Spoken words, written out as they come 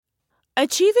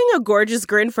Achieving a gorgeous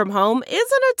grin from home isn't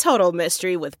a total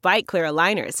mystery with Bite Clear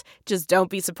aligners. Just don't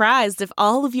be surprised if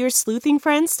all of your sleuthing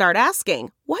friends start asking,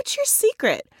 "What's your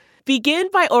secret?" Begin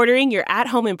by ordering your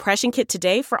at-home impression kit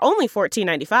today for only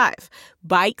 $14.95.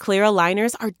 Bite Clear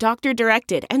aligners are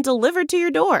doctor-directed and delivered to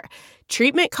your door.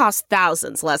 Treatment costs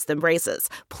thousands less than braces.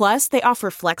 Plus, they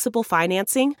offer flexible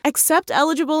financing, accept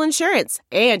eligible insurance,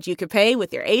 and you can pay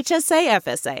with your HSA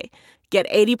FSA. Get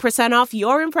 80% off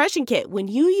your impression kit when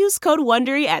you use code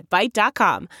WONDERY at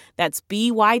Byte.com. That's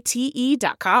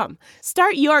BYTE.com.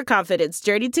 Start your confidence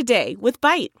journey today with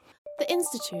Byte. The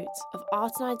Institute of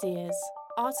Art and Ideas,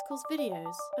 articles,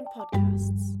 videos, and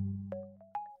podcasts.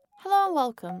 Hello and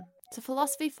welcome to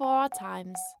Philosophy for Our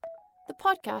Times, the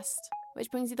podcast which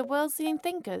brings you the world's leading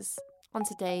thinkers on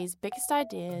today's biggest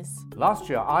ideas. Last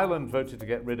year, Ireland voted to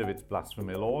get rid of its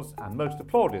blasphemy laws and most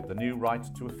applauded the new right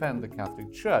to offend the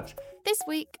Catholic Church. This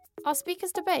week, our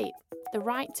speakers debate the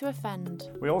right to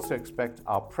offend. We also expect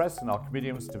our press and our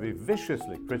comedians to be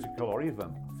viciously critical or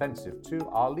even offensive to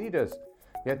our leaders.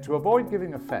 Yet to avoid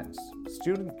giving offence,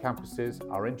 student campuses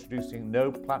are introducing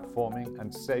no platforming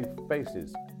and safe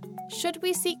spaces. Should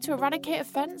we seek to eradicate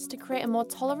offence to create a more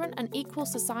tolerant and equal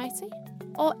society?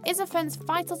 Or is offence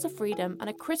vital to freedom and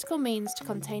a critical means to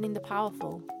containing the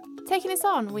powerful? Taking this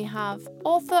on, we have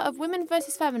author of Women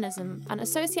vs. Feminism and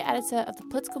associate editor of the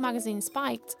political magazine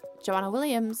Spiked, Joanna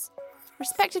Williams,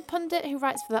 respected pundit who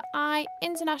writes for the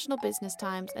International Business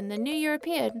Times and the New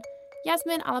European,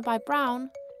 Yasmin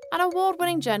Alibhai-Brown, and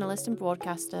award-winning journalist and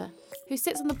broadcaster who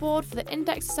sits on the board for the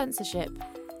Index of Censorship,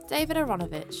 David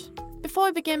Aaronovitch. Before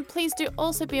we begin, please do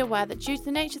also be aware that due to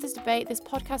the nature of this debate, this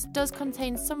podcast does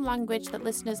contain some language that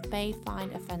listeners may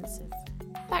find offensive.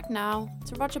 Back now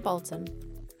to Roger Bolton,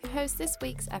 who hosts this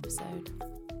week's episode.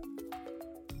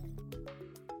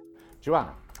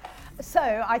 Joanna.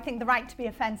 So I think the right to be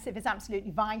offensive is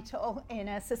absolutely vital in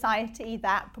a society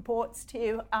that purports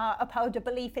to uphold a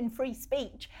belief in free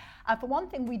speech. For one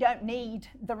thing, we don't need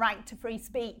the right to free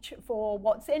speech for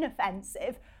what's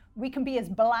inoffensive. We can be as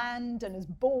bland and as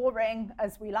boring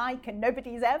as we like, and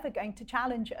nobody's ever going to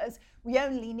challenge us. We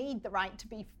only need the right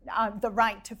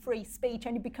to free speech,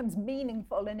 and it becomes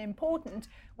meaningful and important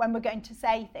when we're going to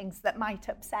say things that might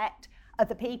upset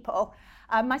other people.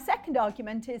 My second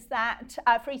argument is that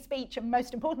free speech, and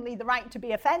most importantly, the right to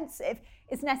be offensive,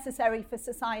 is necessary for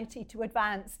society to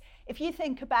advance. If you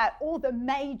think about all the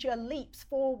major leaps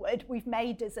forward we've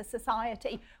made as a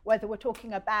society, whether we're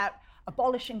talking about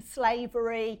abolishing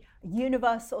slavery,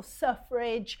 universal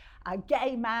suffrage,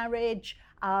 gay marriage,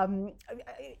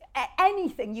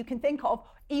 anything you can think of,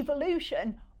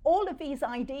 evolution, all of these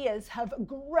ideas have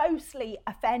grossly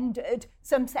offended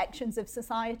some sections of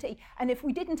society. And if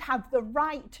we didn't have the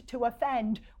right to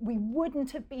offend, we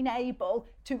wouldn't have been able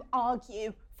to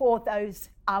argue for those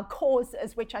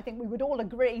causes, which I think we would all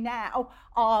agree now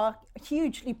are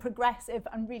hugely progressive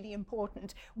and really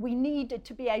important. We needed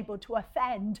to be able to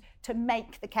offend to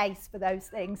make the case for those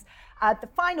things. The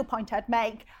final point I'd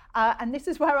make, and this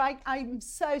is where I'm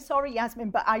so sorry, Yasmin,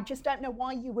 but I just don't know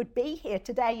why you would be here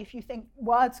today if you think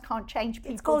words can't change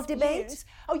people's It's called views. debate.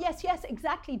 Oh, yes,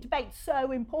 exactly. Debate's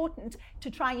so important to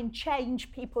try and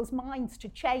change people's minds, to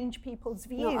change people's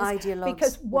views. Not ideologues.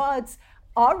 Because words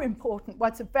are important.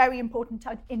 Words are very important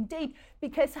indeed,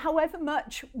 because however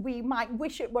much we might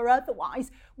wish it were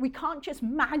otherwise, we can't just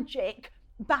magic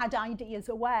bad ideas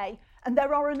away. And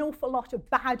there are an awful lot of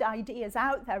bad ideas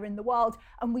out there in the world,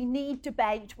 and we need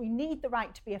debate, we need the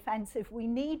right to be offensive, we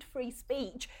need free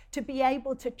speech to be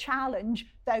able to challenge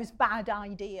those bad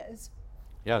ideas.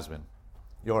 Yasmin,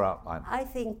 your outline. I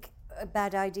think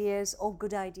bad ideas or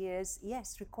good ideas,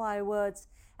 yes, require words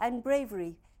and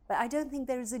bravery. But I don't think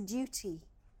there is a duty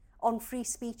on free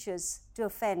speeches to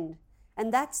offend.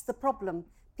 And that's the problem.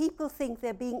 People think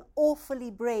they're being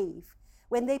awfully brave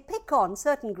when they pick on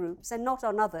certain groups and not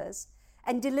on others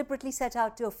and deliberately set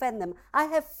out to offend them. I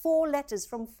have 4 letters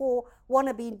from 4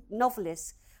 wannabe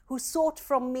novelists who sought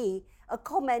from me a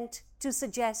comment to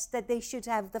suggest that they should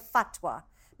have the fatwa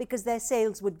because their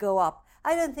sales would go up.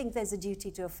 I don't think there's a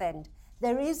duty to offend.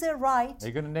 There is a right. Are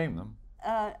you going to name them?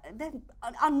 They're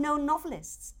unknown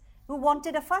novelists who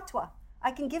wanted a fatwa.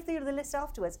 I can give you the list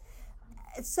afterwards.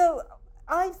 So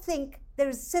I think there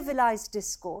is civilized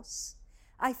discourse.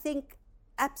 I think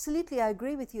absolutely I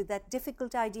agree with you that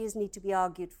difficult ideas need to be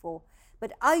argued for.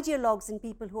 But ideologues and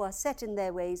people who are set in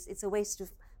their ways, it's a waste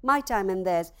of my time and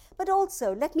theirs. But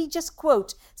also, let me just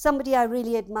quote somebody I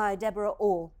really admire, Deborah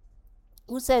Orr,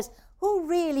 who says, who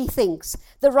really thinks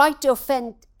the right to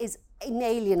offend is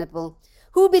inalienable?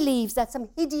 Who believes that some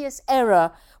hideous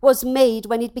error was made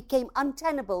when it became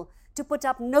untenable to put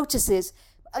up notices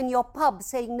in your pub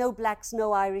saying no blacks,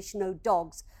 no Irish, no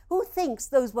dogs. Who thinks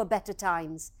those were better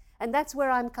times? And that's where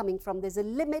I'm coming from. There's a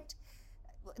limit.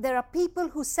 There are people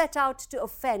who set out to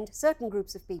offend certain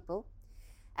groups of people,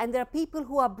 and there are people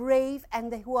who are brave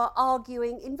and who are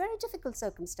arguing in very difficult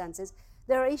circumstances.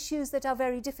 There are issues that are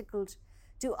very difficult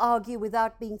to argue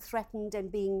without being threatened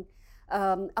and being,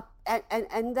 and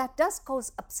that does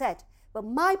cause upset. But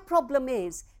my problem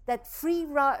is that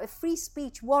free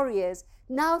speech warriors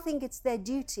now think it's their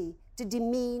duty to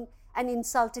demean and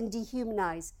insult and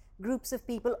dehumanize groups of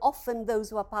people, often those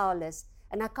who are powerless,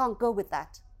 and I can't go with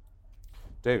that.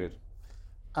 David?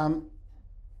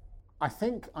 I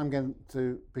think I'm going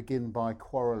to begin by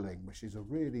quarrelling, which is a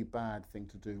really bad thing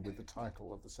to do with the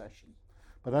title of the session,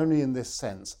 but only in this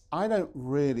sense. I don't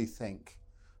really think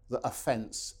that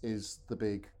offence is the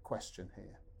big question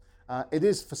here. It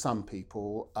is for some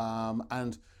people,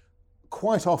 and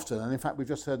quite often, and in fact we've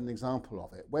just heard an example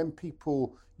of it, when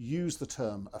people use the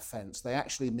term offence, they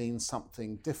actually mean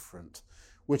something different,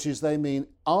 which is they mean,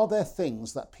 are there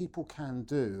things that people can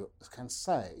do, can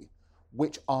say,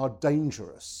 which are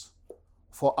dangerous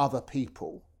for other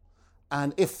people?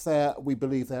 And if we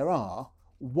believe there are,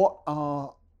 what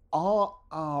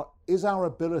is our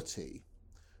ability,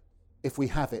 if we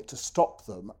have it, to stop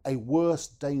them a worse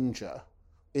danger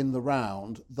in the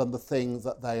round than the thing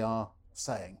that they are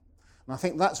saying? And I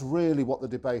think that's really what the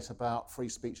debate about free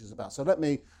speech is about. So let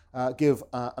me give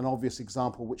an obvious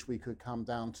example which we could come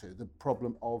down to, the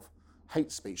problem of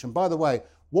hate speech. And by the way,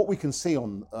 what we can see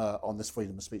on this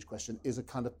freedom of speech question is a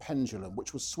kind of pendulum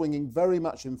which was swinging very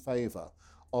much in favour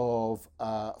of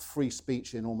free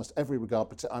speech in almost every regard,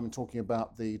 but I'm talking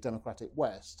about the democratic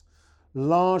West,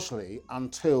 largely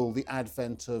until the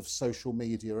advent of social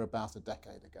media about a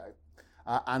decade ago.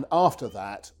 And after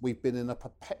that, we've been in a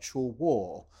perpetual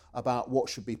war about what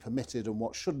should be permitted and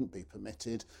what shouldn't be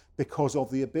permitted because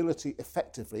of the ability,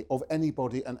 effectively, of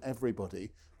anybody and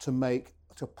everybody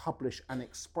to publish an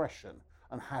expression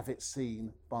and have it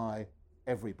seen by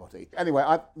everybody. Anyway,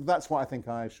 that's what I think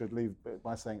I should leave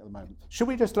by saying at the moment. Should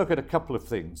we just look at a couple of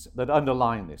things that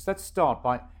underline this? Let's start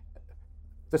by,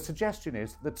 the suggestion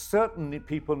is that certain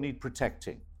people need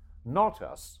protecting, not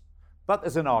us, but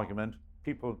as an argument,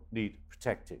 people need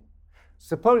protecting.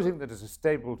 Supposing that there's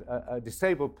a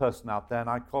disabled person out there and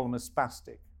I call them a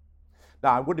spastic.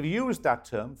 Now, I would have used that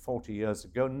term 40 years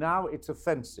ago. Now it's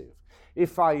offensive.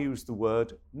 If I use the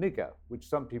word nigger, which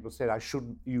some people said I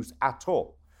shouldn't use at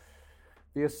all.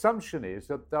 The assumption is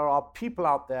that there are people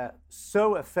out there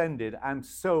so offended and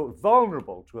so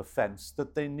vulnerable to offence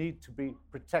that they need to be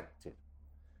protected.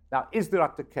 Now, is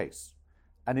that the case?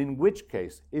 And in which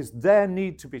case, is their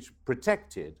need to be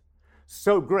protected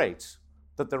so great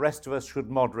that the rest of us should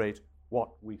moderate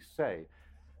what we say?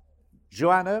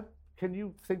 Joanna, can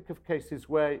you think of cases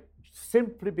where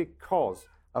simply because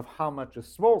of how much a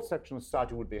small section of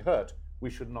society would be hurt, we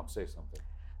should not say something?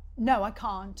 No, I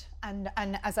can't. And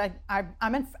as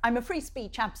I'm a free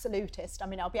speech absolutist. I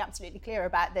mean, I'll be absolutely clear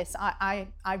about this. I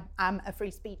am a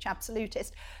free speech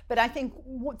absolutist. But I think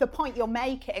the point you're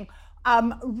making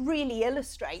really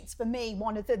illustrates for me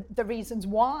one of the reasons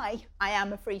why I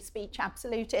am a free speech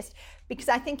absolutist, because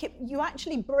I think you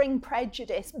actually bring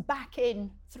prejudice back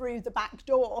in through the back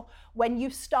door when you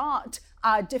start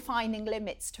defining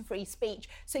limits to free speech.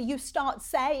 So you start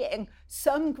saying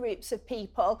some groups of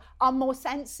people are more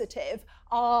sensitive,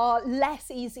 are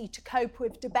less easy to cope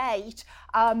with debate,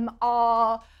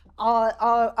 are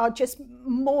just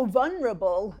more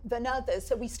vulnerable than others.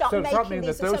 So we start making these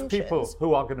assumptions. So does that mean that those people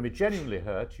who are going to be genuinely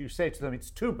hurt, you say to them,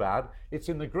 it's too bad, it's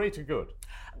in the greater good?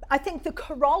 I think the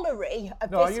corollary of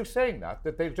this... No, are you saying that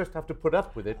they just have to put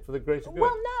up with it for the greater good?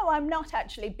 Well, no, I'm not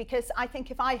actually, because I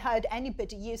think if I heard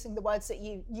anybody using the words that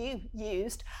you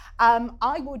used,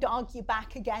 I would argue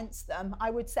back against them.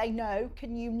 I would say, no,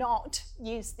 can you not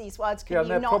use these words? Can you not say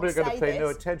this? Yeah, they're probably going to pay no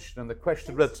attention. And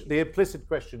the implicit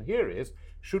question here is,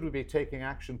 should we be taking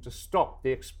action to stop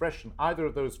the expression, either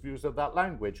of those views of that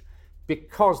language,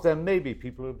 because there may be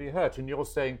people who will be hurt? And you're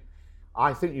saying,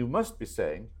 I think you must be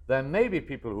saying, there may be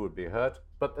people who would be hurt,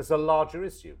 but there's a larger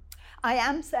issue. I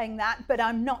am saying that, but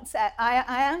I'm not saying,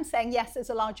 I am saying, yes, there's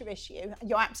a larger issue.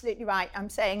 You're absolutely right. I'm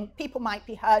saying people might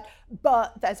be hurt,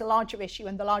 but there's a larger issue,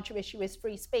 and the larger issue is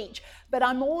free speech. But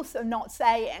I'm also not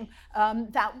saying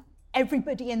that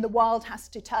everybody in the world has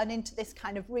to turn into this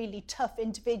kind of really tough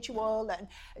individual and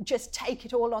just take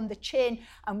it all on the chin,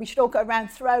 and we should all go around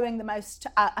throwing the most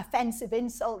offensive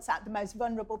insults at the most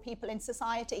vulnerable people in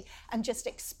society and just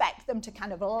expect them to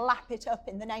kind of lap it up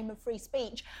in the name of free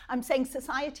speech. I'm saying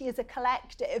society is a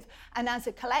collective, and as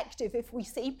a collective, if we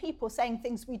see people saying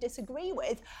things we disagree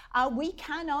with, we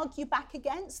can argue back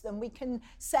against them. We can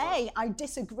say, I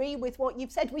disagree with what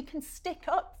you've said. We can stick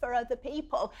up for other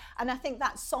people, and I think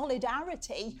that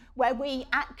solidarity where we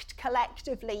act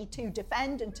collectively to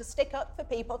defend and to stick up for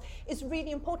people is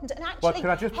really important. And actually,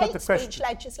 hate speech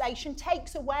legislation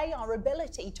takes away our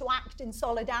ability to act in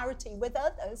solidarity with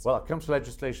others. Well, it comes to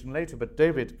legislation later, but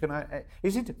David,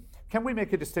 can we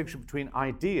make a distinction between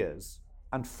ideas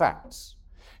and facts?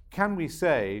 Can we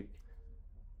say,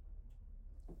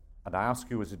 and I ask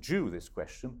you as a Jew this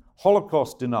question,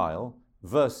 Holocaust denial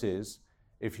versus,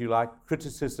 if you like,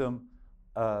 criticism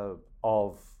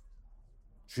of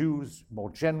Jews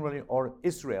more generally, or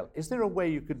Israel? Is there a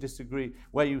way you could disagree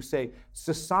where you say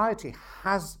society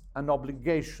has an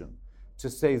obligation to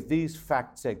say these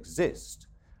facts exist,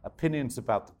 opinions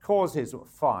about the causes are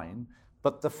fine,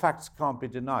 but the facts can't be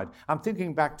denied? I'm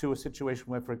thinking back to a situation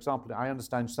where, for example, I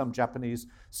understand some Japanese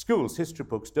schools' history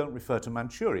books don't refer to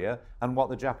Manchuria and what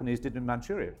the Japanese did in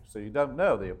Manchuria. So you don't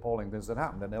know the appalling things that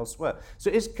happened and elsewhere. So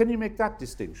can you make that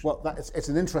distinction? Well, it's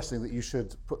an interesting that you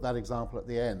should put that example at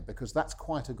the end, because that's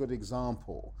quite a good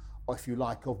example, if you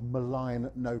like, of malign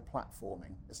no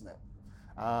platforming, isn't it?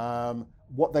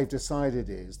 What they've decided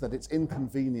is that it's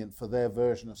inconvenient for their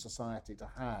version of society to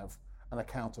have an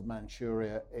account of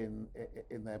Manchuria in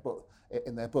their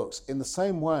books. In the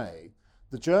same way,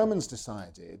 the Germans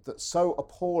decided that so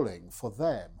appalling for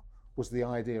them was the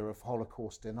idea of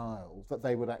Holocaust denial that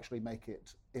they would actually make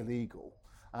it illegal.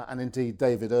 And indeed,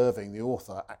 David Irving, the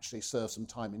author, actually served some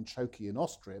time in Chokey in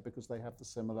Austria because they have the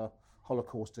similar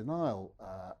Holocaust denial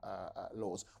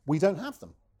laws. We don't have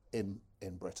them in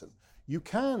Britain. You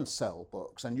can sell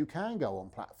books and you can go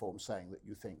on platforms saying that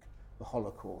you think the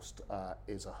Holocaust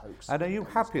is a hoax. And are you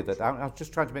happy that, I was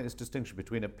just trying to make this distinction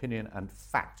between opinion and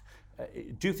fact.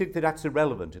 Do you think that that's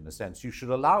irrelevant in a sense? You should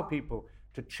allow people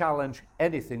to challenge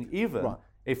anything, even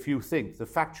if you think the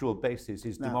factual basis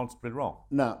is demonstrably wrong.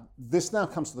 Now, this now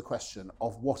comes to the question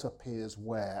of what appears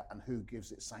where and who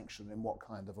gives it sanction in what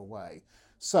kind of a way.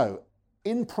 So,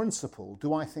 in principle,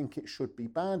 do I think it should be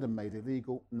banned and made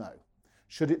illegal? No.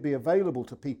 Should it be available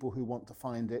to people who want to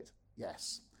find it?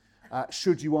 Yes.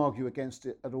 Should you argue against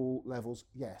it at all levels?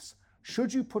 Yes.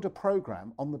 Should you put a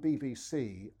programme on the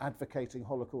BBC advocating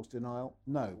Holocaust denial?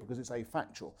 No, because it's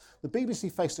afactual. The BBC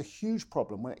faced a huge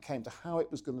problem when it came to how it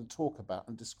was going to talk about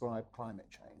and describe climate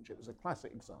change. It was a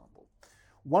classic example.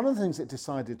 One of the things it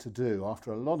decided to do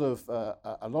after a lot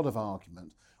of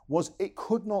argument was it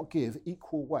could not give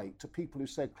equal weight to people who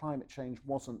said climate change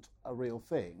wasn't a real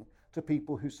thing to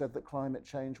people who said that climate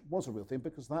change was a real thing,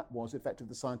 because that was effectively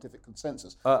the scientific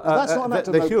consensus. That's not an act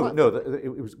of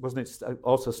wasn't it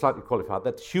also slightly qualified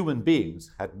that human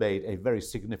beings had made a very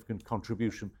significant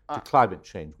contribution to climate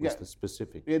change, was the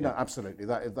specific. Yeah, no, absolutely.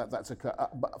 That's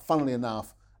but funnily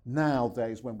enough,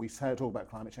 nowadays when we talk about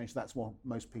climate change, that's what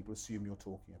most people assume you're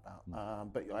talking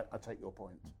about. But I take your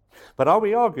point. But are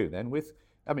we arguing then with,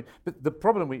 but the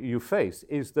problem you face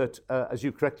is that, as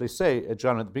you correctly say,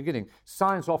 Joanna, at the beginning,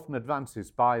 science often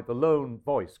advances by the lone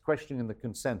voice, questioning the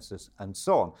consensus and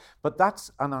so on. But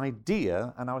that's an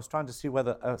idea, and I was trying to see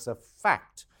whether, as a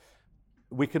fact,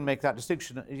 we can make that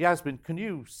distinction. Yasmin, can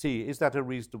you see, is that a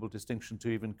reasonable distinction to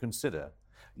even consider?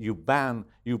 You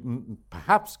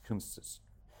perhaps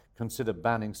consider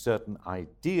banning certain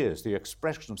ideas, the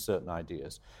expression of certain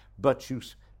ideas, but you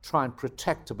try and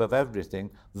protect above everything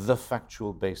the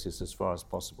factual basis as far as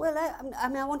possible. Well,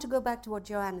 I want to go back to what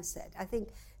Joanna said. I think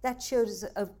that shows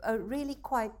a really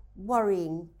quite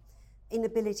worrying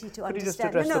inability to understand. Could you just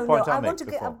address the point I want to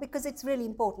get, because it's really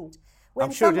important. When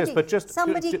I'm sure it is, but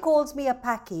somebody calls me a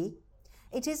Paki,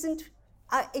 it isn't.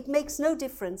 It makes no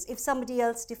difference if somebody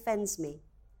else defends me,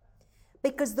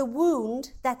 because the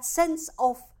wound, that sense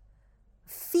of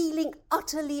feeling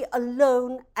utterly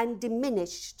alone and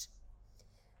diminished,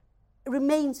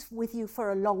 remains with you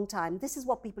for a long time. This is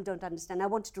what people don't understand. I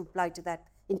wanted to reply to that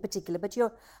in particular, but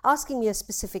you're asking me a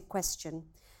specific question.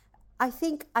 I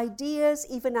think ideas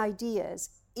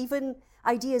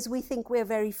we think we're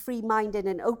very free-minded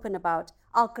and open about,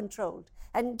 are controlled.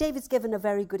 And David's given a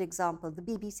very good example. The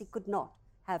BBC could not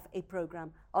have a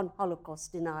program on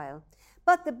Holocaust denial.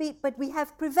 But we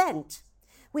have Prevent.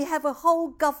 We have a whole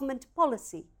government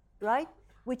policy, right,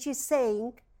 which is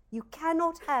saying you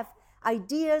cannot have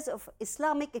ideas of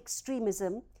Islamic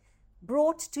extremism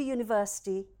brought to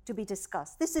university to be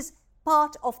discussed. This is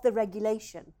part of the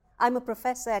regulation. I'm a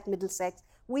professor at Middlesex.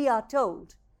 We are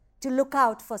told to look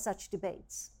out for such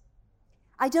debates.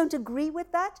 I don't agree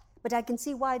with that, but I can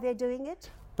see why they're doing it.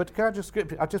 But can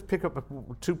I'll just pick up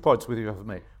 2 points with you, if I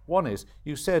may. One is,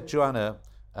 you said, Joanna,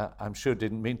 I'm sure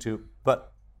didn't mean to,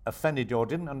 but offended you or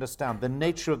didn't understand the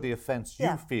nature of the offence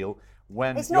you feel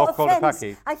when you're called a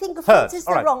packy. I think offence is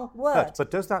the wrong word. Hurt.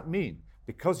 But does that mean,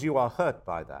 because you are hurt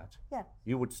by that,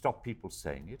 you would stop people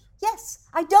saying it? Yes.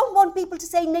 I don't want people to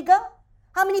say nigger.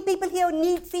 How many people here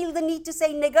feel the need to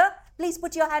say nigger? Please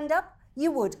put your hand up.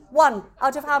 You would. 1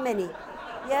 out of how many?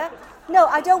 Yeah? No,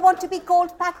 I don't want to be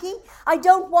called packy. I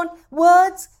don't want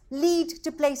words lead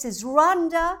to places.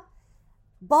 Rwanda,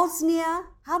 Bosnia.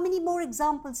 How many more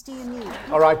examples do you need?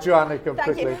 All right, Joanna, come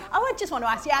quickly. Thank you. I just want to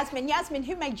ask Yasmin. Yasmin,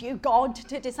 who made you God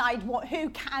to decide who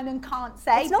can and can't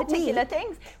say particular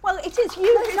things? Well, it is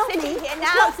you who's sitting here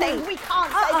now saying we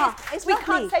can't say this, we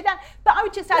can't say that. But I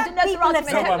would just add another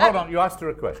argument. No, hold on, you asked her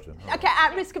a question. Okay,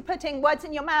 at risk of putting words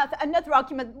in your mouth, another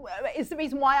argument is the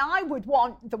reason why I would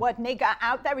want the word nigger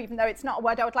out there, even though it's not a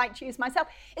word I would like to use myself,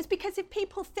 is because if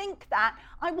people think that,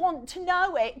 I want to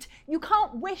know it. You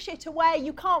can't wish it away.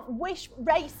 You can't wish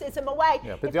racism away.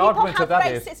 Yeah, but if the people argument have of that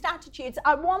racist attitudes,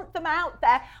 I want them out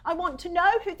there. I want to know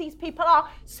who these people are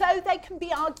so they can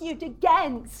be argued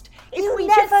against. If you we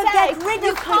never just say, get rid of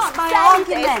you this can't by say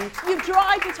argument. This, you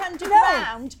drive it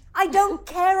underground. No, I don't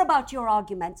care about your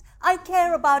arguments. I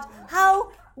care about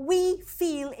how we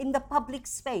feel in the public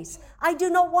space. I do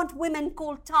not want women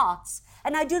called tarts,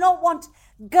 and I do not want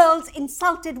girls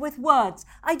insulted with words.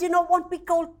 I do not want to be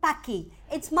called packy.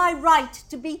 It's my right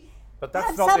to be. But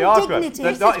that's not the argument.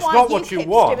 It's not what you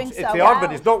want. The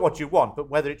argument is not what you want,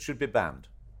 but whether it should be banned.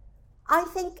 I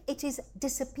think it is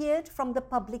disappeared from the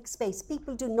public space.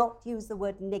 People do not use the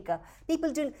word nigger.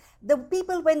 People,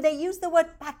 when they use the word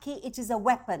packy, it is a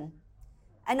weapon.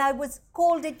 And I was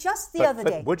called it just the other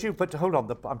day. Would you? But hold on,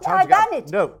 I'm trying to ban it.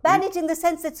 No, ban it in the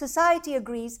sense that society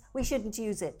agrees we shouldn't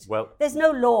use it. Well, there's no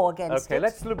law against it. Okay,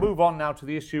 let's move on now to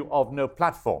the issue of no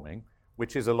platforming,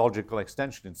 which is a logical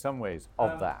extension in some ways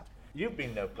of that. You've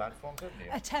been no platform, haven't you?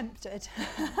 Attempted.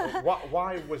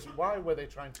 Why were they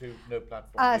trying to no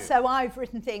platform you? So I've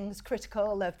written things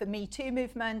critical of the Me Too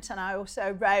movement, and I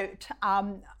also wrote,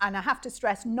 and I have to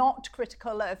stress, not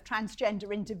critical of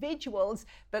transgender individuals,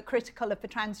 but critical of the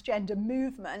transgender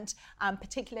movement,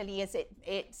 particularly as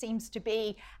it seems to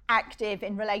be active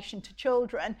in relation to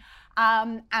children.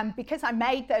 And because I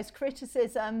made those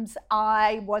criticisms,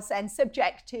 I was then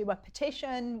subject to a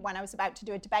petition when I was about to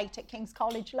do a debate at King's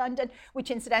College London,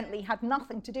 which incidentally had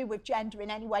nothing to do with gender in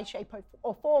any way, shape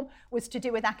or form, was to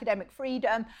do with academic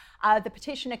freedom. The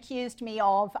petition accused me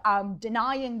of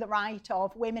denying the right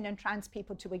of women and trans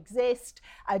people to exist,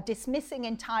 dismissing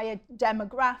entire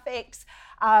demographics,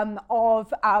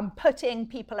 of putting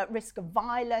people at risk of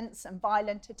violence and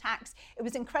violent attacks. It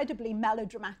was incredibly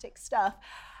melodramatic stuff.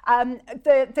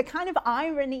 The kind of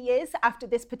irony is, after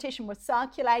this petition was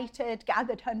circulated,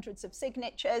 gathered hundreds of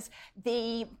signatures,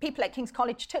 the people at King's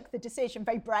College took the decision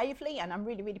very bravely, and I'm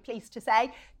really, really pleased to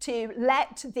say, to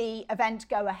let the event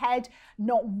go ahead.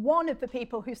 Not one of the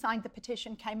people who signed the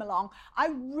petition came along. I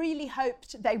really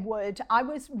hoped they would. I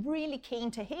was really keen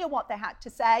to hear what they had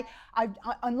to say.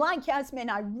 Unlike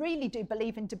Yasmin, I really do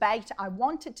believe in debate. I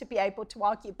wanted to be able to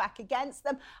argue back against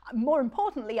them. More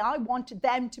importantly, I wanted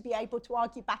them to be able to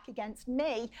argue back against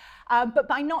me, but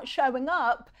by not showing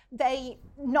up, they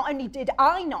not only did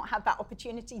I not have that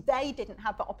opportunity, they didn't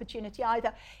have that opportunity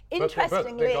either.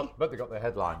 Interestingly, but they got their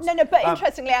headlines. No, but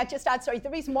interestingly, I just add, sorry, the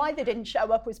reason why they didn't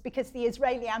show up was because the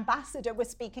Israeli ambassador was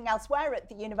speaking elsewhere at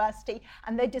the university,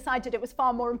 and they decided it was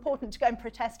far more important to go and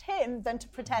protest him than to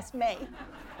protest me.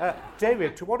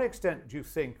 David, to what extent do you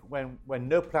think when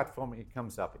no platforming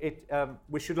comes up,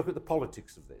 we should look at the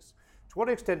politics of this? To what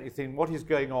extent do you think what is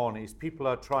going on is people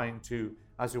are trying to,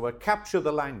 as it were, capture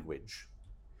the language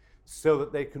so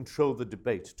that they control the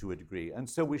debate to a degree? And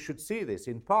so we should see this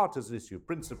in part as an issue of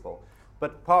principle,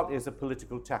 but partly as a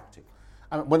political tactic.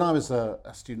 When I was a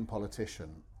student politician,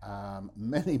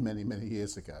 many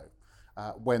years ago,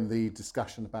 when the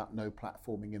discussion about no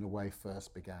platforming in a way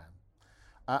first began,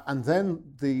 and then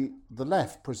the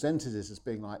left presented it as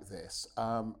being like this,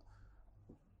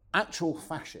 actual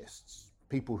fascists,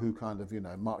 people who kind of,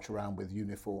 march around with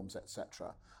uniforms,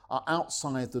 etc., are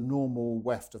outside the normal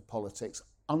weft of politics,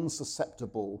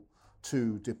 unsusceptible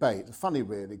to debate. Funny,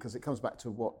 really, because it comes back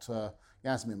to what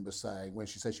Yasmin was saying when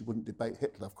she said she wouldn't debate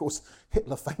Hitler. Of course,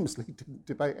 Hitler famously didn't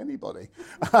debate anybody.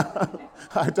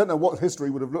 I don't know what history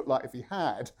would have looked like if he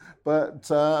had, but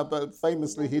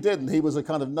famously he didn't. He was a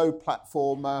kind of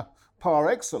no-platform par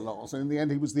excellence, and in the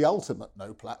end he was the ultimate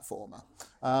no platformer,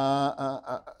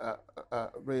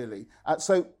 really.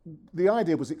 So the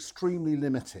idea was extremely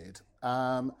limited,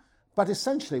 but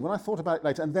essentially when I thought about it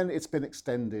later, and then it's been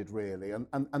extended really,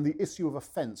 and the issue of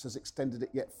offence has extended it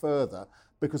yet further,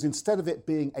 because instead of it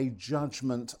being a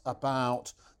judgment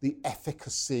about the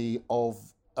efficacy of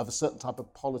a certain type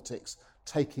of politics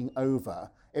taking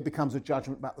over, it becomes a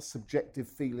judgment about the subjective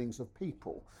feelings of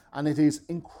people. And it is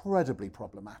incredibly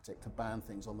problematic to ban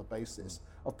things on the basis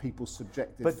of people's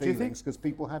subjective feelings, because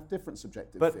people have different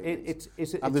subjective feelings.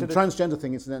 And the transgender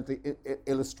thing, incidentally, it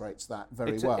illustrates that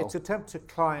very well. It's an attempt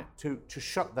to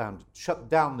shut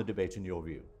down the debate, in your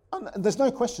view. And there's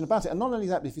no question about it. And not only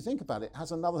that, but if you think about it, it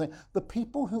has another thing. The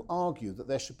people who argue that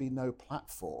there should be no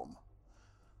platform,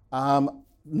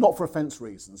 not for offence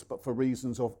reasons, but for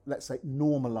reasons of, let's say,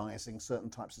 normalising certain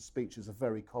types of speech is a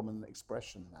very common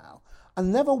expression now, are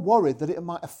never worried that it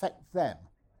might affect them.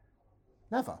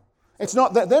 Never. It's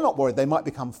not that they're not worried they might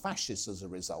become fascists as a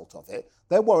result of it.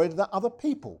 They're worried that other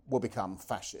people will become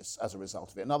fascists as a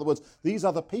result of it. In other words, these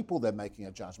other people they're making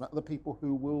a judgment are the people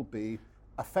who will be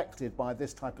affected by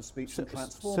this type of speech and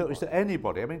transformed. So is there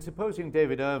anybody, I mean, supposing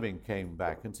David Irving came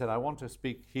back and said, I want to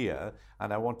speak here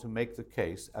and I want to make the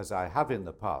case, as I have in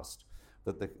the past,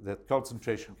 that the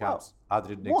concentration camps either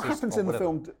didn't exist. What happens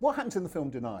in the film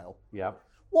Denial? Yeah.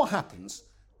 What happens?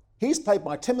 He's played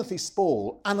by Timothy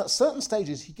Spall, and at certain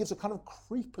stages he gives a kind of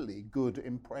creepily good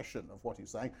impression of what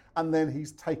he's saying, and then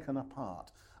he's taken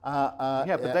apart. But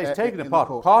they've taken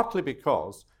apart partly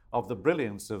because of the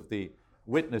brilliance of the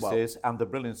witnesses and the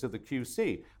brilliance of the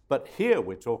QC. But here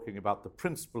we're talking about the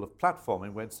principle of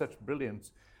platforming, when such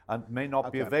brilliance and may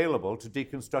not be available to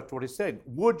deconstruct what he's saying.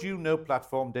 Would you no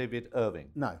platform David Irving?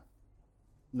 No.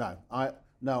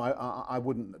 I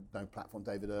wouldn't no platform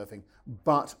David Irving,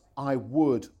 but I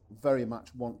would very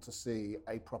much want to see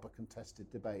a proper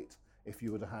contested debate if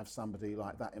you were to have somebody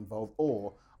like that involved,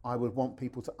 or I would want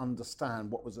people to understand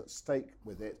what was at stake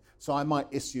with it. So I might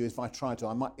issue, if I try to,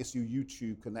 I might issue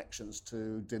YouTube connections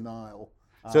to Denial.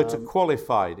 So it's a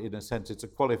qualified, in a sense, it's a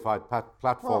qualified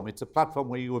platform. It's a platform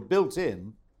where you were built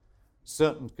in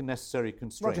certain necessary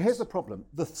constraints. Roger, here's the problem.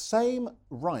 The same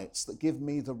rights that give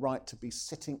me the right to be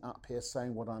sitting up here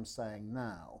saying what I'm saying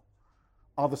now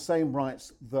are the same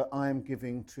rights that I am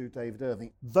giving to David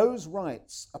Irving. Those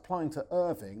rights applying to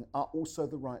Irving are also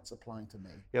the rights applying to me.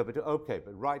 Yeah, but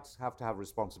rights have to have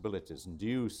responsibilities. And do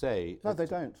you say... No, they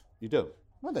don't. You don't?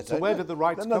 No, they don't. So where did the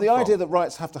rights come from? The idea that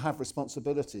rights have to have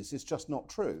responsibilities is just not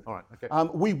true. All right, okay.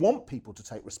 We want people to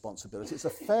take responsibility. It's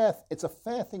a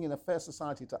fair thing in a fair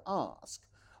society to ask,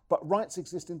 but rights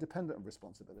exist independent of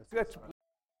responsibility.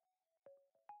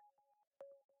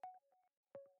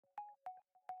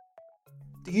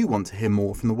 Do you want to hear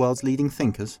more from the world's leading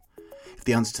thinkers? If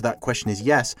the answer to that question is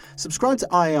yes, subscribe to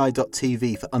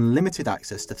iai.tv for unlimited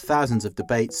access to thousands of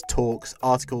debates, talks,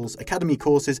 articles, academy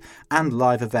courses, and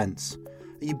live events.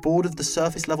 Are you bored of the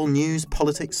surface level news,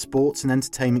 politics, sports, and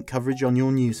entertainment coverage on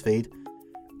your newsfeed?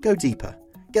 Go deeper.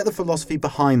 Get the philosophy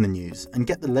behind the news and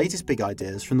get the latest big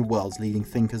ideas from the world's leading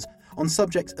thinkers on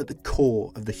subjects at the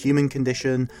core of the human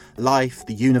condition, life,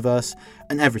 the universe,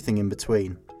 and everything in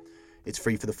between. It's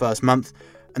free for the first month,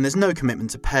 and there's no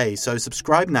commitment to pay, so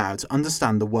subscribe now to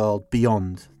understand the world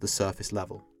beyond the surface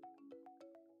level.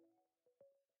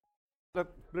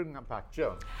 Bring that back,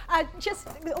 Joan.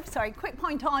 Quick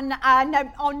point on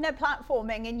no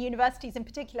platforming in universities in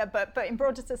particular, but in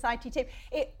broader society too.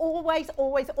 It always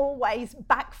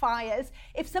backfires.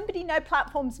 If somebody no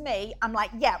platforms me, I'm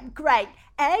like, yeah, great.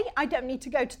 A, I don't need to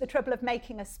go to the trouble of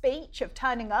making a speech, of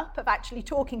turning up, of actually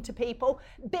talking to people.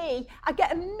 B, I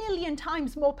get 1,000,000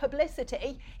 times more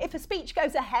publicity. If a speech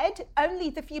goes ahead,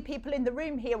 only the few people in the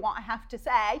room hear what I have to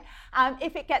say.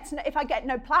 If I get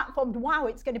no platformed, wow,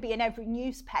 it's going to be in every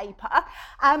newspaper.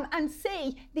 And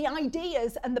C, the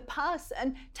ideas and the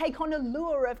person take on a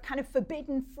lure of kind of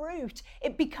forbidden fruit.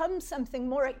 It becomes something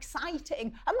more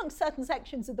exciting amongst certain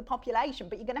sections of the population,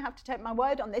 but you're going to have to take my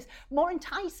word on this, more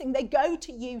enticing. They go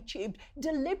to YouTube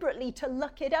deliberately to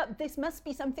look it up. This must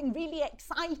be something really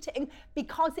exciting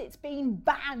because it's been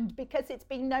banned, because it's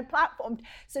been no platformed.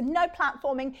 So no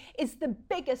platforming is the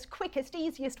biggest, quickest,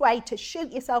 easiest way to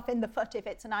shoot yourself in the foot if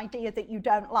it's an idea that you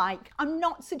don't like. I'm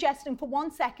not suggesting for one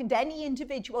 1 second any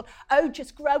individual, oh,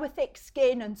 just grow a thick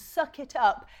skin and suck it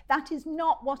up. That is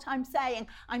not what I'm saying.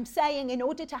 I'm saying in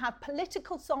order to have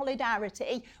political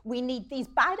solidarity, we need these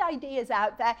bad ideas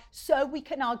out there so we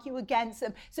can argue against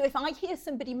them. So if I hear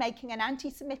somebody making an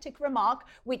anti-Semitic remark,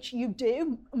 which you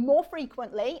do more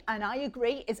frequently, and I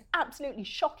agree, is absolutely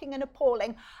shocking and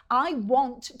appalling, I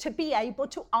want to be able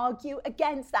to argue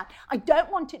against that. I don't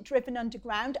want it driven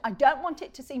underground. I don't want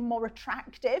it to seem more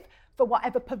attractive for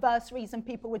whatever perverse reason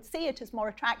people would see it as more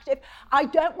attractive. I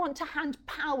don't want to hand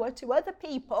power to other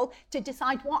people to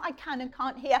decide what I can and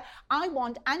can't hear. I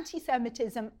want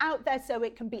anti-Semitism out there so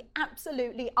it can be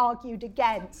absolutely argued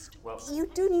against. You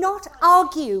do not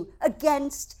argue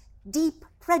against deep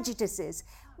prejudices.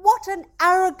 What an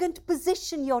arrogant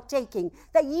position you're taking,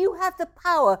 that you have the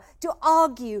power to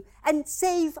argue and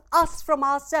save us from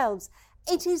ourselves.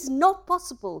 It is not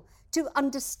possible to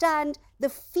understand the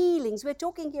feelings. We're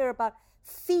talking here about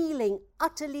feeling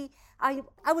utterly. I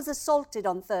was assaulted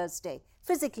on Thursday,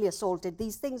 physically assaulted,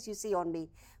 these things you see on me,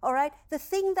 all right? The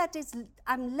thing that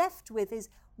I'm left with is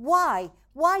why?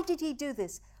 Why did he do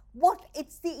this?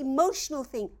 It's the emotional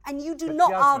thing, and you do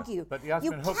not argue. But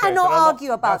Yasmin, you cannot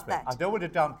argue about that. I don't want to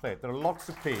downplay it. There are lots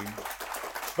of keen,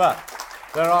 but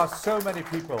there are so many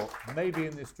people, maybe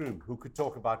in this room, who could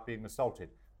talk about being assaulted.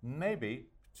 Maybe,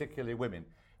 particularly women.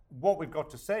 What we've got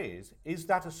to say is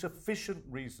that a sufficient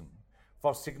reason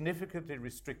for significantly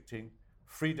restricting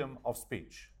freedom of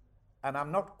speech? And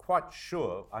I'm not quite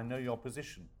sure I know your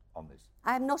position on this.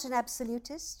 I'm not an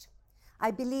absolutist.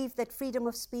 I believe that freedom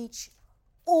of speech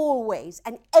always,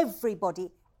 and everybody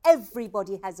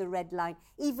has a red line.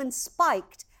 Even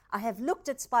Spiked, I have looked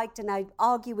at Spiked and I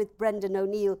argue with Brendan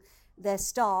O'Neill, their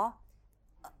star,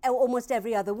 almost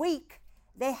every other week.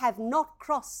 They have not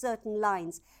crossed certain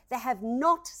lines. They have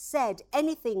not said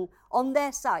anything on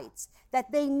their sites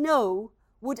that they know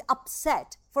would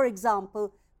upset, for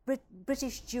example,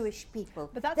 British Jewish people.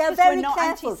 But that's They're because very we're not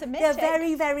careful. anti-Semitic. They're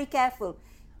very, very careful.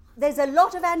 There's a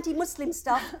lot of anti-Muslim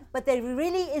stuff, but there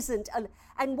really isn't.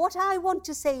 And what I want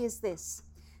to say is this,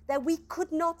 that we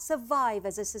could not survive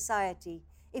as a society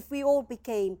if we all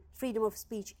became freedom of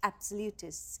speech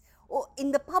absolutists. Or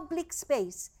in the public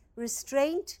space,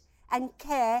 restraint and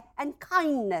care and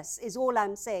kindness is all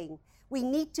I'm saying. We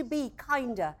need to be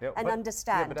kinder and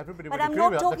understand. Yeah, but everybody but would I'm agree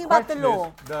not with talking about the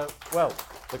law.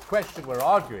 The question we're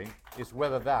arguing is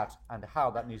whether that and how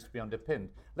that needs to be underpinned.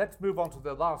 Let's move on to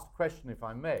the last question, if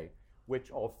I may, which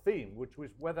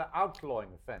was whether outlawing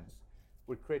offence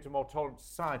would create a more tolerant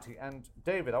society. And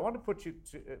David, I want to put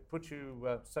you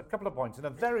a couple of points in a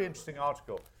very interesting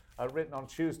article written on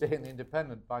Tuesday in The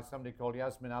Independent by somebody called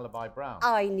Yasmin Alibhai-Brown.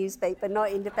 I newspaper, not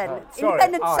Independent.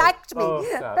 Independent sacked me.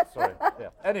 Oh, sorry. Yeah.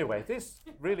 Anyway, this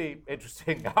really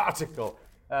interesting article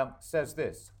says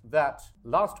this, that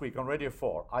last week on Radio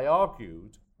 4, I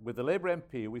argued with the Labour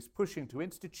MP who is pushing to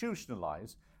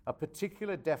institutionalise a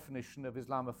particular definition of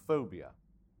Islamophobia.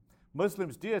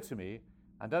 Muslims dear to me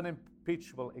and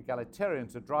unimpeachable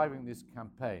egalitarians are driving this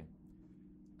campaign.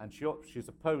 And she's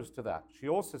opposed to that. She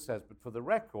also says, but for the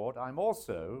record, I'm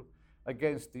also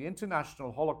against the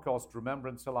International Holocaust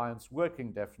Remembrance Alliance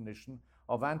working definition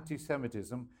of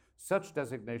anti-Semitism. Such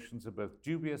designations are both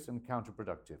dubious and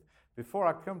counterproductive. Before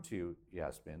I come to you,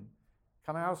 Yasmin,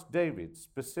 can I ask David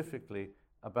specifically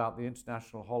about the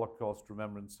International Holocaust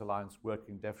Remembrance Alliance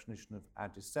working definition of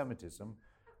anti-Semitism?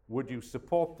 Would you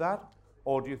support that,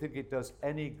 or do you think it does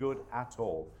any good at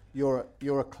all? You're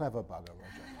a clever bugger,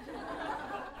 Roger.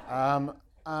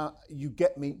 You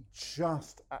get me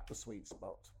just at the sweet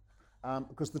spot.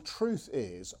 Because the truth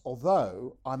is,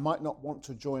 although I might not want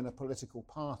to join a political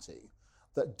party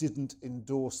that didn't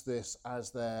endorse this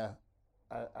as their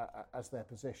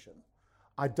position,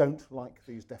 I don't like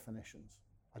these definitions.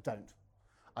 I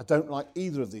don't like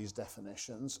either of these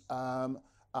definitions. There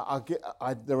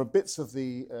are bits of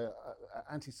the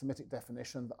anti-Semitic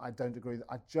definition that I don't agree with.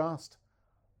 I just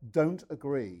don't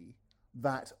agree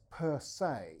that per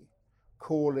se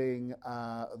calling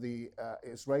the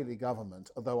Israeli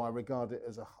government, although I regard it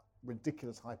as a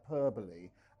ridiculous hyperbole,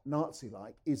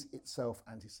 Nazi-like, is itself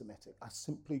anti-Semitic. I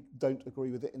simply don't agree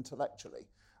with it intellectually.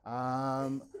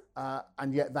 And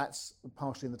yet that's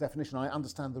partially in the definition. I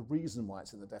understand the reason why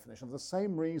it's in the definition. For the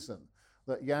same reason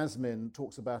that Yasmin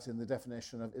talks about in the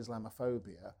definition of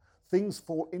Islamophobia, things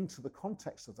fall into the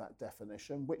context of that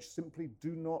definition which simply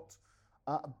do not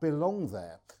belong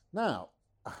there. Now,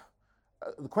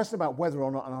 the question about whether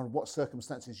or not and under what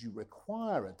circumstances you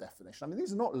require a definition, I mean,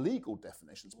 these are not legal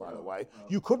definitions, by the way.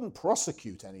 You couldn't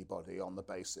prosecute anybody on the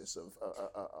basis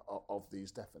of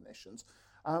these definitions.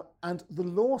 And the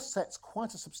law sets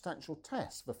quite a substantial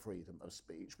test for freedom of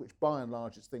speech, which by and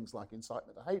large is things like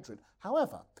incitement to hatred.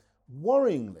 However,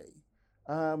 worryingly,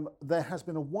 there has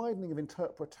been a widening of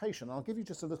interpretation. I'll give you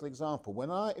just a little example.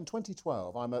 In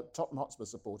 2012, I'm a Tottenham Hotspur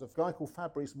supporter. A guy called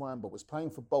Fabrice Muamba was playing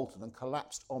for Bolton and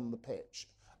collapsed on the pitch.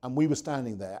 And we were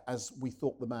standing there as we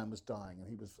thought the man was dying and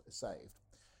he was saved.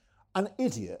 An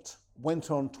idiot went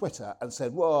on Twitter and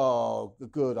said, "Whoa,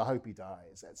 good, I hope he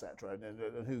dies," etc.,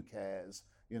 and who cares,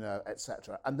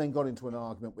 etc., and then got into an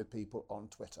argument with people on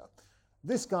Twitter.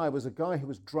 This guy was a guy who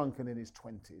was drunk and in his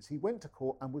 20s. He went to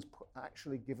court and was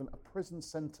actually given a prison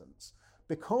sentence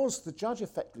because the judge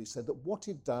effectively said that what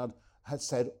he'd done had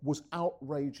said was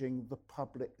outraging the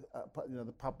public,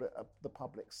 the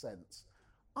public sense.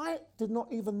 I did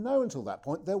not even know until that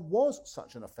point there was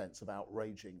such an offence of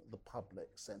outraging the public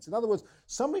sense. In other words,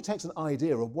 somebody takes an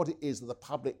idea of what it is that the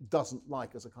public doesn't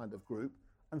like as a kind of group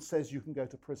and says you can go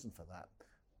to prison for that.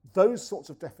 Those sorts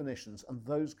of definitions and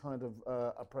those kind of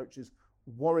approaches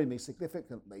worry me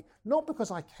significantly, not because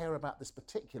I care about this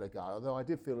particular guy, although I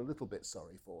did feel a little bit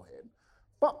sorry for him,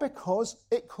 but because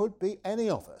it could be any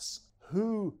of us.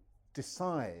 Who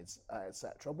decides,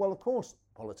 etc.? Well, of course,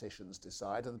 politicians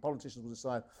decide, and the politicians will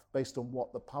decide based on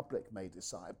what the public may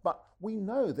decide. But we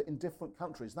know that in different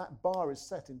countries, that bar is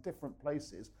set in different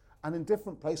places, and in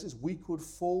different places we could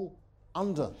fall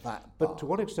under that bar. But to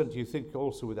what extent do you think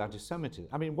also with anti-Semitism?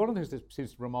 I mean, one of the things that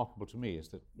seems remarkable to me is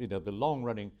that, the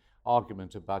long-running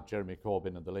argument about Jeremy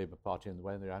Corbyn and the Labour Party and the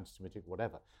way they're anti-Semitic,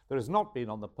 whatever. There has not been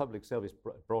on the public service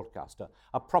broadcaster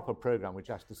a proper programme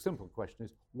which asks the simple question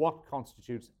is, what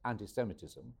constitutes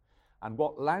anti-Semitism? And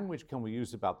what language can we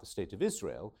use about the state of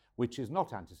Israel, which is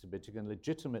not anti-Semitic and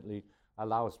legitimately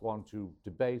allows one to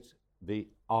debate the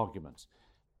arguments?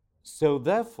 So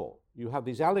therefore, you have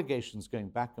these allegations going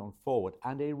back and forward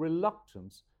and a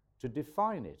reluctance to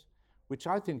define it, which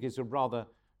I think is a rather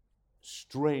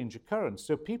strange occurrence.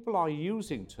 So people are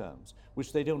using terms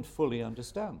which they don't fully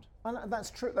understand. And that's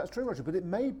true, Roger, but it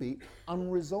may be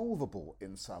unresolvable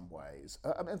in some ways.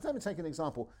 Let me take an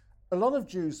example. A lot of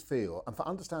Jews feel, and for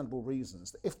understandable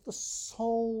reasons, that if the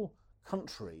sole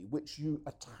country which you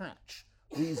attach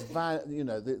these,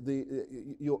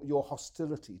 your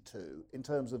hostility to, in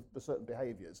terms of certain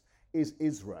behaviours, is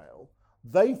Israel,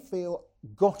 they feel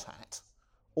got at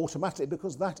automatically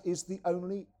because that is the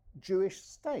only Jewish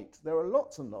state. There are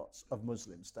lots and lots of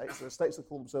Muslim states. There are states that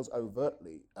call themselves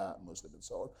overtly Muslim and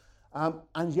so on.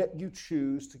 And yet you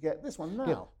choose to get this one now.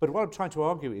 Yeah, but what I'm trying to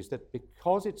argue is that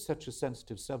because it's such a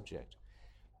sensitive subject,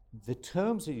 the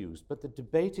terms are used, but the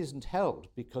debate isn't held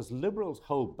because liberals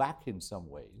hold back in some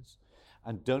ways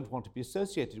and don't want to be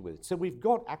associated with it. So we've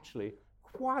got actually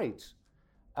quite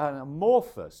an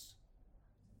amorphous,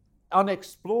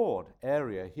 unexplored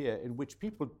area here in which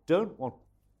people don't want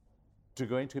to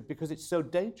go into it because it's so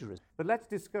dangerous. But let's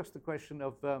discuss the question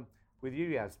of, with you,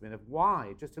 Yasmin, of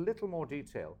why, just a little more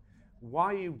detail,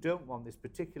 why you don't want this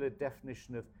particular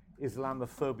definition of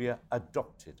Islamophobia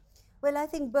adopted. Well, I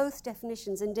think both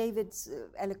definitions, and David's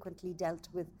eloquently dealt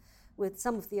with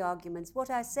some of the arguments. What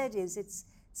I said is it's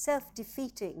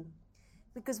self-defeating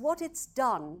because what it's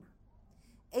done,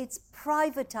 it's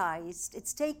privatized,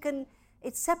 it's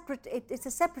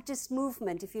a separatist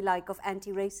movement, if you like, of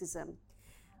anti-racism.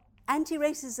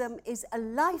 Anti-racism is a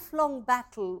lifelong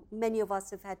battle many of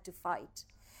us have had to fight.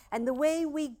 And the way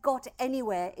we got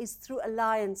anywhere is through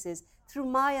alliances, through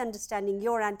my understanding,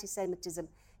 your anti-Semitism,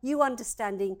 you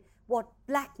understanding what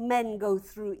black men go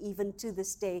through even to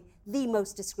this day, the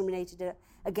most discriminated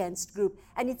against group.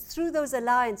 And it's through those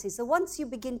alliances. So once you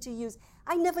begin to use,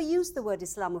 I never use the word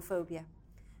Islamophobia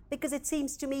because it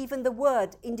seems to me even the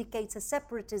word indicates a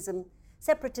separatism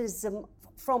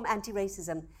from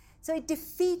anti-racism. So it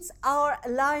defeats our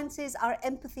alliances, our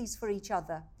empathies for each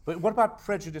other. But what about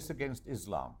prejudice against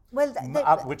Islam, well,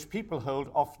 which people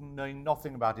hold often knowing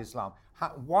nothing about Islam?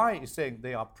 Why is saying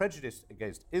they are prejudiced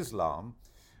against Islam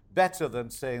better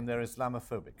than saying they're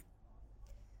Islamophobic?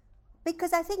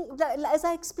 Because I think, as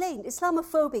I explained,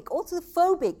 Islamophobic, also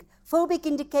phobic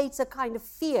indicates a kind of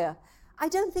fear. I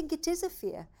don't think it is a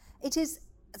fear.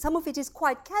 Some of it is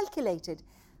quite calculated.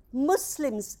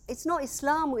 Muslims, it's not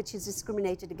Islam which is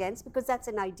discriminated against because that's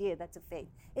an idea, that's a faith.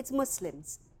 It's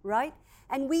Muslims, right?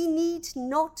 And we need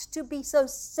not to be so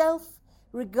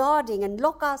self-regarding and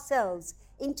lock ourselves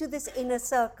into this inner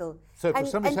circle. So if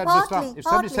somebody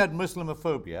said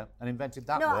Islamophobia and invented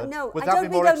that word, would that be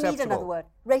more acceptable? We don't need another word.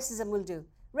 Racism will do.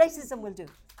 Racism will do.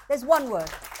 There's one word.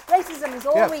 Racism is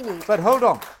all we need. But hold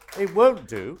on. It won't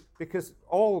do because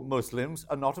all Muslims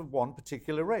are not of one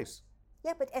particular race.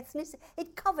 Yeah, but ethnicity,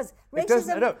 it covers racism. It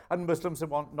doesn't, no, and Muslims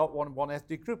are not one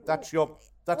ethnic group. That's a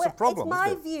problem. It's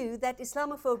my view that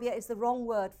Islamophobia is the wrong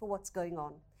word for what's going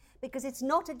on, because it's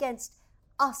not against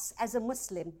us as a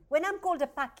Muslim. When I'm called a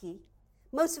Paki,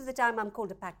 most of the time I'm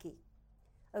called a Paki.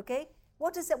 Okay?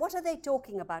 What are they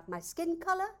talking about? My skin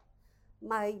color?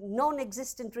 My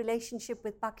non-existent relationship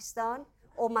with Pakistan?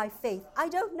 Or my faith? I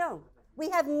don't know. We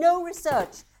have no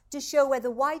research to show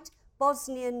whether white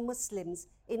Bosnian Muslims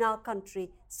in our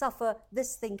country suffer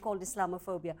this thing called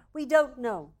Islamophobia. We don't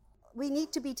know. We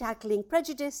need to be tackling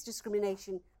prejudice,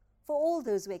 discrimination for all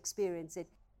those who experience it.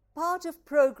 Part of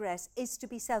progress is to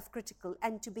be self-critical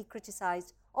and to be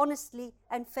criticized honestly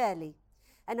and fairly.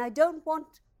 And I don't want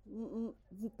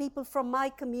people from my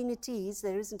communities,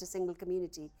 there isn't a single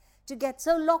community, to get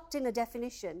so locked in a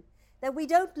definition that we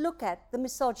don't look at the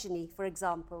misogyny, for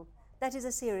example. That is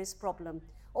a serious problem.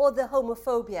 Or the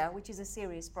homophobia, which is a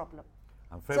serious problem.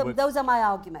 So those are my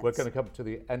arguments. We're going to come to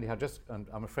the end here. And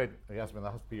I'm afraid, Yasmin,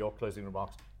 that has to be your closing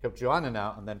remarks. Come to Joanna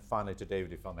now, and then finally to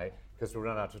David, if I may, because we've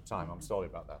run out of time. I'm sorry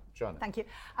about that. Joanna. Thank you.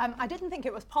 I didn't think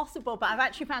it was possible, but I've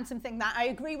actually found something that I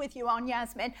agree with you on,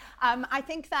 Yasmin. I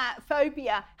think that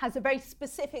phobia has a very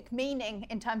specific meaning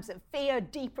in terms of fear,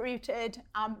 deep-rooted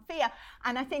fear.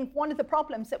 And I think one of the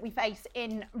problems that we face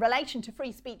in relation to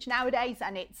free speech nowadays,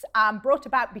 and it's brought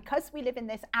about because we live in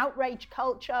this outrage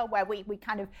culture where we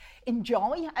kind of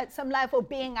enjoy at some level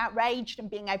being outraged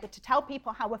and being able to tell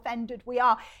people how offended we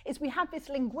are, is we have this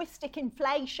linguistic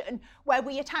inflation where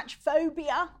we attach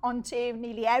phobia onto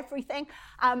nearly everything.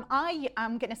 I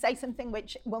am going to say something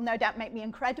which will no doubt make me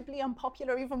incredibly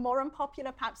unpopular, even more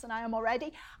unpopular perhaps than I am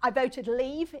already. I voted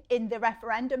Leave in the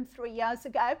referendum 3 years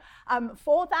ago.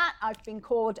 For that, I've been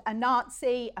called a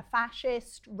Nazi, a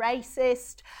fascist,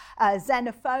 racist,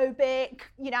 xenophobic,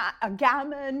 a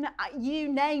gammon,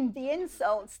 you name the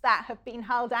insults that have been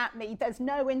hurled at me. There's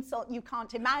no insult you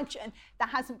can't imagine that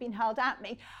hasn't been hurled at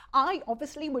me. I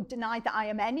obviously would deny that I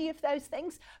am any of those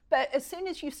things, but as soon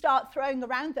as you start throwing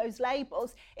around those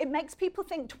labels, it makes people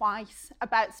think twice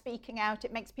about speaking out.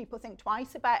 It makes people think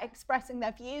twice about expressing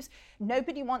their views.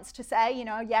 Nobody wants to say,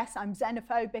 yes, I'm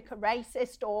xenophobic or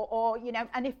racist or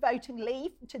and if voting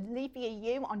Leave to leave the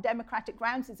EU on democratic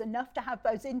grounds is enough to have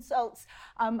those insults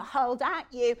hurled at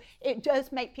you, it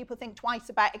does make people think twice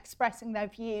about expressing their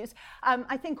views.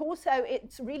 I think also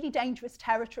it's really dangerous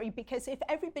territory, because if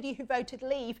everybody who voted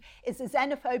Leave is a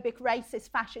xenophobic, racist,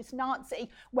 fascist, Nazi,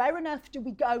 where on earth do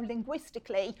we go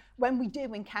linguistically when we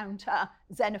do encounter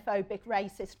xenophobic,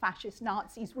 racist, fascist,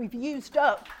 Nazis? We've used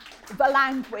up the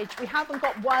language. We haven't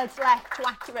got words left to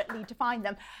accurately define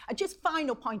them. Just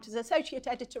final point, as associate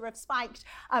editor of Spiked,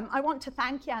 I want to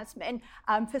thank Yasmin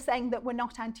for saying that we're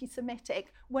not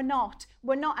anti-Semitic. We're not.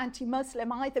 We're not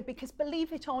anti-Muslim either, because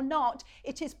believe it or not,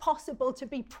 it is possible to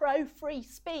be pro-free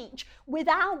speech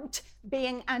without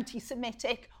being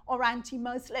anti-Semitic or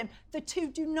anti-Muslim. The two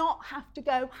do not have to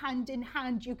go hand in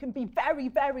hand. You can be very,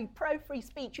 very pro-free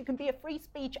speech. You can be a free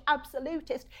speech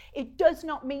absolutist. It does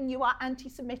not mean you are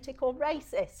anti-Semitic or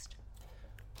racist.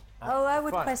 I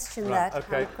would question that.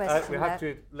 Okay, we have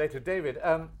to later. David,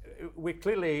 we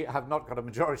clearly have not got a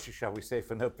majority, shall we say,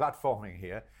 for no platforming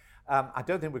here. I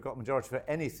don't think we've got a majority for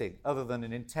anything other than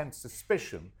an intense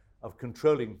suspicion of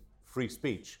controlling free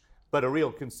speech, but a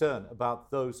real concern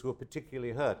about those who are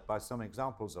particularly hurt by some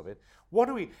examples of it.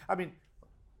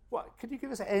 Can you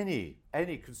give us any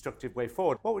constructive way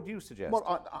forward? What would you suggest? Well,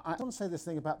 I want to say this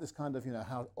thing about this kind of,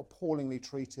 how appallingly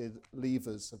treated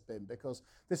leavers have been, because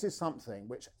this is something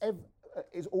which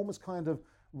is almost kind of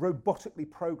robotically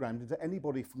programmed into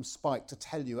anybody from Spike to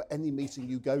tell you at any meeting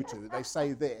you go to. They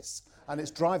say this, and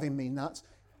it's driving me nuts.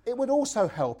 It would also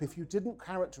help if you didn't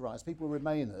characterise people,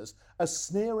 Remainers, as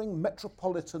sneering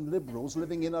metropolitan liberals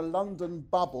living in a London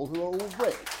bubble who are all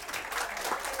rich.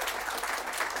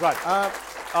 Right.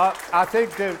 I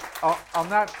think on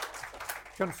that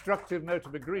constructive note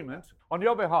of agreement, on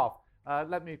your behalf,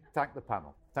 let me thank the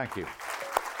panel. Thank you.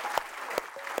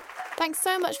 Thanks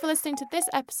so much for listening to this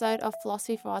episode of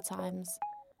Philosophy for Our Times.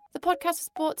 The podcast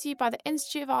was brought to you by the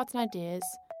Institute of Art and Ideas.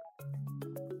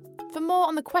 For more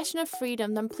on the question of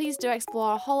freedom, then please do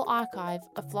explore our whole archive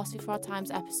of Philosophy for Our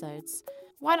Times episodes.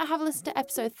 Why not have a listen to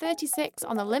episode 36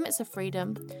 on the limits of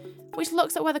freedom, which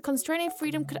looks at whether constraining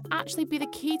freedom could actually be the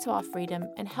key to our freedom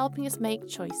and helping us make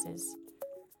choices.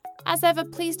 As ever,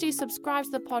 please do subscribe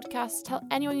to the podcast, tell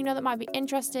anyone you know that might be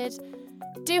interested.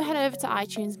 Do head over to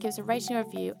iTunes, give us a rating and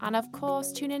review, and of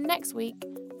course, tune in next week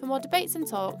for more debates and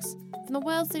talks from the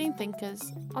world's leading thinkers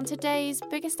on today's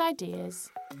biggest ideas.